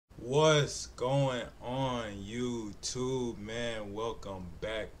What's going on YouTube, man? Welcome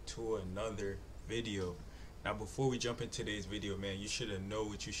back to another video. Now before we jump into today's video, man, you should have know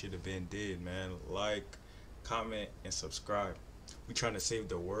what you should have been did, man. Like, comment, and subscribe. We're trying to save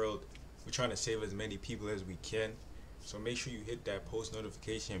the world. We're trying to save as many people as we can. So make sure you hit that post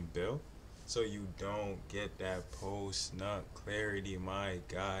notification bell so you don't get that post nut clarity, my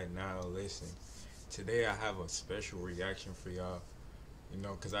guy. Now listen, today I have a special reaction for y'all. You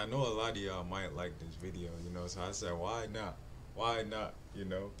know, because I know a lot of y'all might like this video, you know, so I said, why not? Why not, you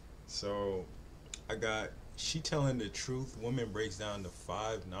know? So, I got She Telling the Truth. Woman breaks down the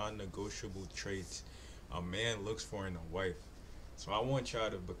 5 non-negotiable traits a man looks for in a wife. So, I want y'all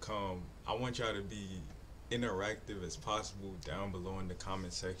to be interactive as possible down below in the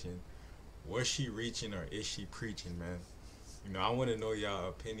comment section. Was she reaching or is she preaching, man? You know, I want to know y'all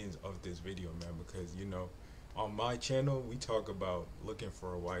opinions of this video, man, because, you know, on my channel, we talk about looking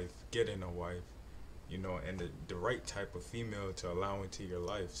for a wife, getting a wife, you know, and the right type of female to allow into your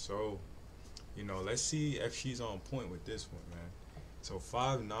life. So, you know, let's see if she's on point with this one, man. So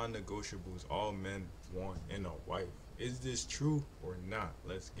 5 non-negotiables all men want in a wife. Is this true or not?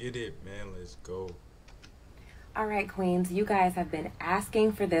 Let's get it, man. Let's go. All right, queens, you guys have been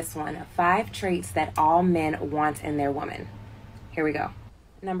asking for this one. 5 traits that all men want in their woman. Here we go.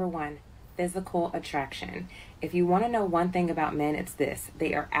 Number 1. Physical attraction. If you want to know one thing about men, it's this: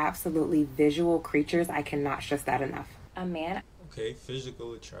 they are absolutely visual creatures. I cannot stress that enough. A man. Okay,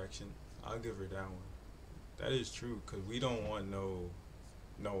 physical attraction. I'll give her that one. That is true, because we don't want no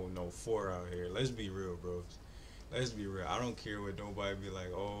 4 out here. Let's be real, bros. Let's be real. I don't care what nobody be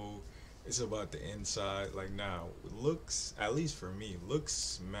like, oh, it's about the inside. Like, nah, looks, at least for me,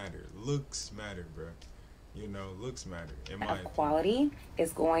 looks matter. Looks matter, bro. You know, looks matter. In my quality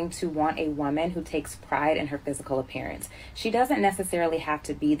is going to want a woman who takes pride in her physical appearance. She doesn't necessarily have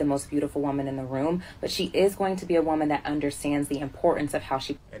to be the most beautiful woman in the room, but she is going to be a woman that understands the importance of how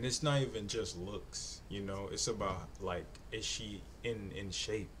she. And it's not even just looks, you know. It's about, like, is she in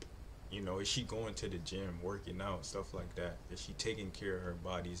shape? You know, is she going to the gym, working out, stuff like that? Is she taking care of her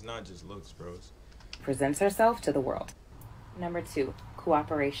body? It's not just looks, bros. Presents herself to the world. Number 2,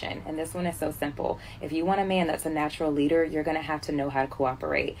 cooperation. And this one is so simple. If you want a man that's a natural leader, you're going to have to know how to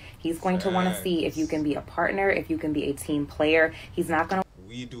cooperate. He's going to want to see if you can be a partner, if you can be a team player. He's not going to.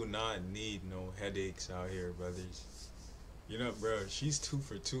 We do not need no headaches out here, brothers. You know, bro, she's 2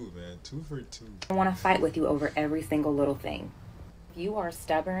 for 2, man. 2 for 2. I want to fight with you over every single little thing. If you are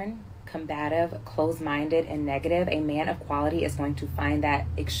stubborn, combative, closed-minded, and negative, a man of quality is going to find that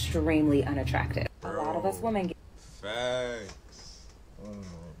extremely unattractive. Bro, a lot of us women get. Facts. Oh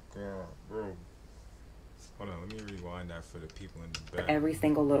my god, bro. Hold on, let me rewind that for the people in the back. Every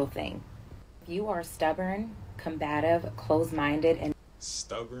single little thing. If you are stubborn, combative, closed-minded, and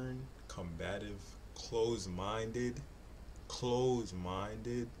stubborn, combative, closed-minded,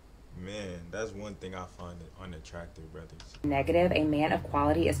 man, that's one thing I find unattractive, brothers. Negative, a man of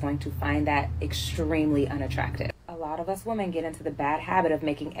quality is going to find that extremely unattractive. A lot of us women get into the bad habit of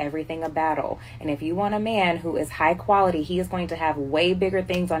making everything a battle. And if you want a man who is high quality, he is going to have way bigger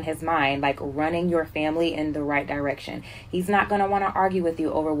things on his mind, like running your family in the right direction. He's not going to want to argue with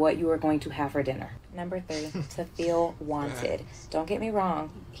you over what you are going to have for dinner. Number 3, to feel wanted. Don't get me wrong.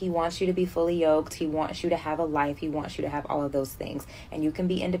 He wants you to be fully yoked. He wants you to have a life. He wants you to have all of those things. And you can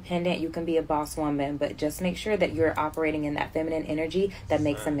be independent. You can be a boss woman. But just make sure that you're operating in that feminine energy that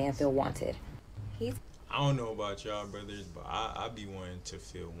makes a man feel wanted. I don't know about y'all, brothers, but I be wanting to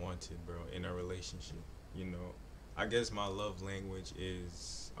feel wanted, bro, in a relationship. You know, I guess my love language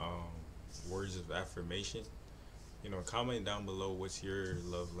is words of affirmation. You know, comment down below what's your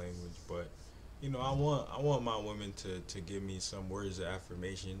love language, but you know, I want my women to give me some words of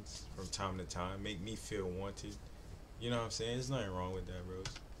affirmations from time to time, make me feel wanted. You know what I'm saying? There's nothing wrong with that, bros.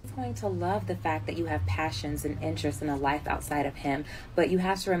 He's going to love the fact that you have passions and interests in a life outside of him, but you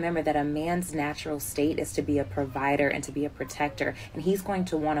have to remember that a man's natural state is to be a provider and to be a protector, and he's going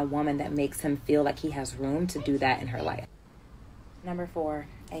to want a woman that makes him feel like he has room to do that in her life. Number 4,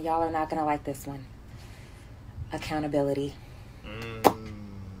 and y'all are not going to like this one: accountability.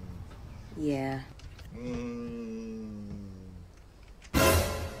 Yeah.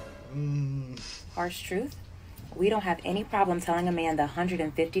 Harsh truth: we don't have any problem telling a man the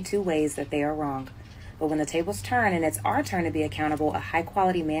 152 ways that they are wrong. But when the tables turn and it's our turn to be accountable, a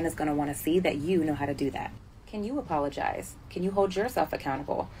high-quality man is going to want to see that you know how to do that. Can you apologize? Can you hold yourself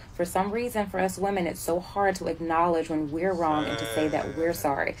accountable? For some reason, for us women, it's so hard to acknowledge when we're wrong and to say that we're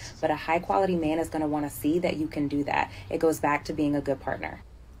sorry. But a high-quality man is going to want to see that you can do that. It goes back to being a good partner.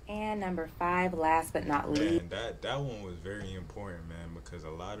 And number 5, last but not least. Man, that one was very important, man, because a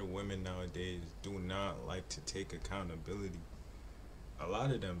lot of women nowadays do not like to take accountability. A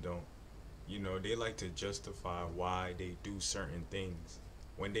lot of them don't. You know, they like to justify why they do certain things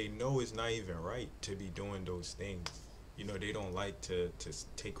when they know it's not even right to be doing those things. You know, they don't like to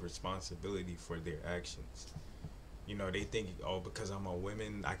take responsibility for their actions. You know, they think, oh, because I'm a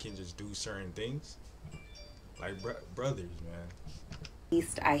woman, I can just do certain things. Like, brothers, man.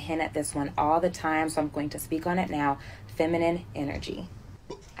 I hint at this one all the time, so I'm going to speak on it now. Feminine energy.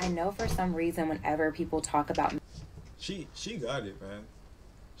 I know for some reason whenever people talk about She got it, man.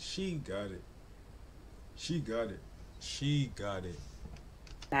 She got it. She got it. She got it.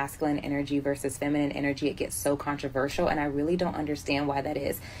 masculine energy versus feminine energy, it gets so controversial, and I really don't understand why that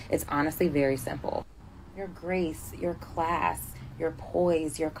is. It's honestly very simple. Your grace, your class, your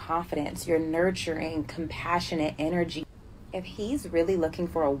poise, your confidence, your nurturing, compassionate energy. If he's really looking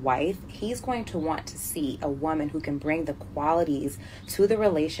for a wife, he's going to want to see a woman who can bring the qualities to the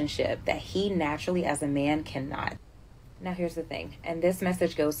relationship that he naturally as a man cannot. Now here's the thing, and this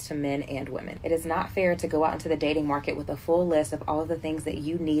message goes to men and women. It is not fair to go out into the dating market with a full list of all of the things that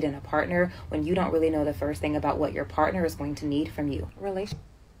you need in a partner when you don't really know the first thing about what your partner is going to need from you.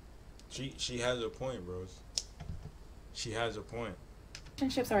 She has a point, bros. She has a point.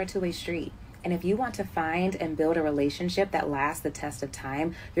 Relationships are a two-way street. And if you want to find and build a relationship that lasts the test of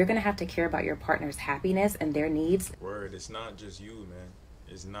time, you're going to have to care about your partner's happiness and their needs. Word, it's not just you, man.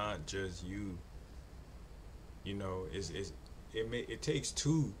 It's not just you. You know, it takes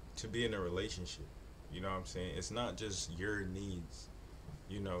two to be in a relationship. You know what I'm saying? It's not just your needs.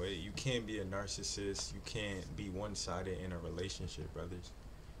 You know, you can't be a narcissist. You can't be one-sided in a relationship, brothers.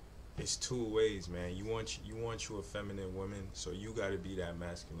 It's two ways, man. You want you a feminine woman, so you got to be that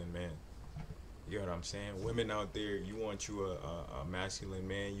masculine man. You know what I'm saying? Women out there, you want you a masculine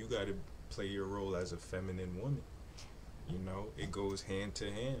man, you got to play your role as a feminine woman. You know, it goes hand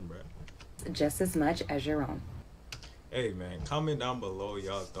to hand, bro. Just as much as your own. Hey, man, comment down below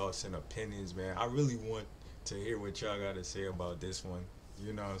y'all thoughts and opinions, man. I really want to hear what y'all got to say about this one.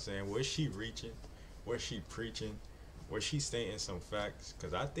 You know what I'm saying? Was she reaching? Was she preaching? Was she stating some facts?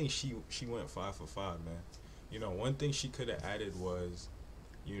 Because I think she went 5 for 5, man. You know, one thing she could have added was,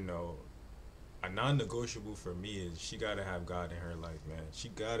 you know, a non-negotiable for me is she gotta have God in her life, man. She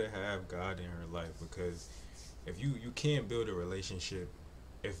gotta have God in her life, because if you can't build a relationship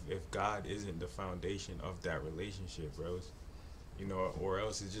if God isn't the foundation of that relationship, bros. You know, or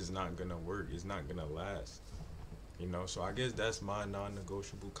else it's just not gonna work. It's not gonna last. You know, so I guess that's my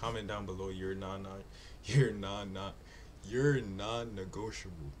non-negotiable. Comment down below your non-negotiable.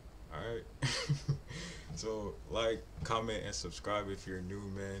 All right. So like, comment, and subscribe if you're new,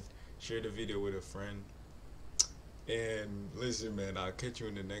 man. Share the video with a friend. And listen, man, I'll catch you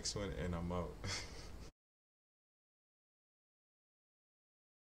in the next one, and I'm out.